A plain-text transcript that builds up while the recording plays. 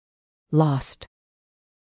Lost.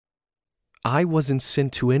 I wasn't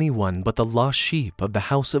sent to anyone but the lost sheep of the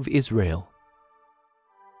house of Israel.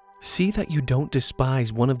 See that you don't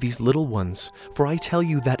despise one of these little ones, for I tell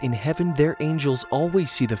you that in heaven their angels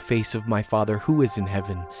always see the face of my Father who is in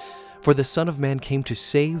heaven. For the Son of Man came to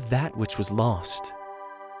save that which was lost.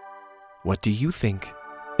 What do you think?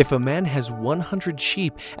 If a man has 100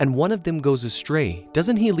 sheep and one of them goes astray,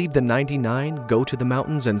 doesn't he leave the 99, go to the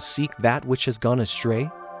mountains and seek that which has gone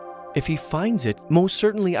astray? If he finds it, most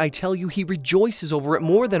certainly I tell you he rejoices over it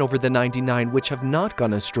more than over the 99 which have not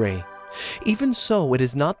gone astray. Even so, it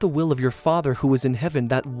is not the will of your Father who is in heaven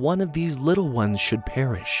that one of these little ones should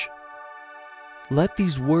perish. Let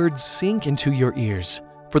these words sink into your ears,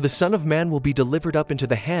 for the Son of Man will be delivered up into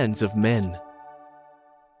the hands of men.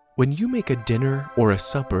 When you make a dinner or a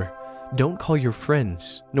supper, don't call your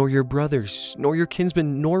friends, nor your brothers, nor your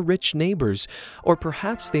kinsmen, nor rich neighbors, or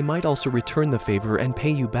perhaps they might also return the favor and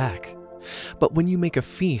pay you back. But when you make a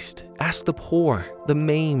feast, ask the poor, the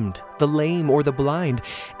maimed, the lame, or the blind,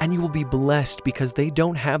 and you will be blessed because they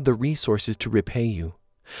don't have the resources to repay you.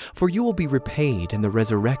 For you will be repaid in the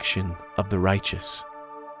resurrection of the righteous.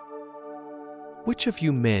 Which of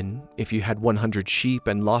you men, if you had 100 sheep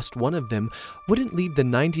and lost one of them, wouldn't leave the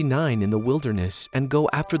 99 in the wilderness and go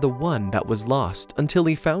after the one that was lost until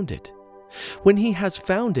he found it? When he has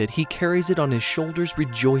found it, he carries it on his shoulders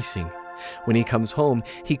rejoicing. When he comes home,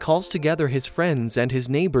 he calls together his friends and his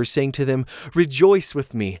neighbors, saying to them, "Rejoice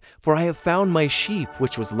with me, for I have found my sheep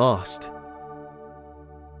which was lost."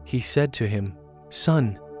 He said to him,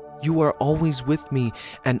 "Son, you are always with me,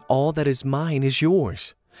 and all that is mine is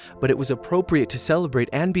yours." But it was appropriate to celebrate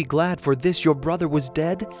and be glad, for this your brother was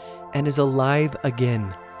dead and is alive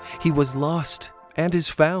again. He was lost and is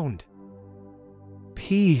found.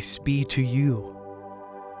 Peace be to you.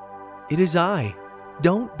 It is I.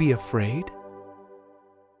 Don't be afraid.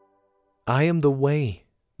 I am the way,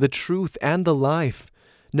 the truth, and the life.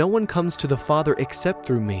 No one comes to the Father except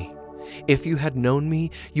through me. If you had known me,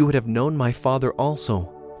 you would have known my Father also.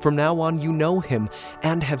 From now on you know him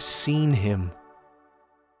and have seen him.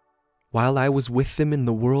 While I was with them in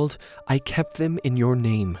the world, I kept them in your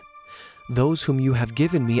name. Those whom you have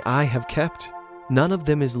given me I have kept. None of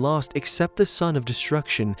them is lost except the son of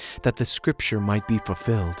destruction, that the scripture might be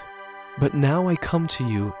fulfilled. But now I come to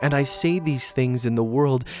you, and I say these things in the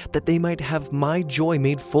world, that they might have my joy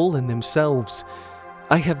made full in themselves.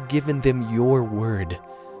 I have given them your word.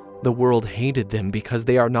 The world hated them because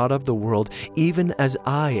they are not of the world, even as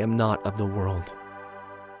I am not of the world.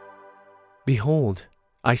 Behold,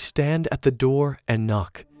 I stand at the door and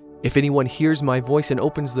knock. If anyone hears my voice and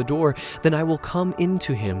opens the door, then I will come in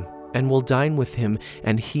to him and will dine with him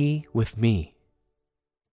and he with me.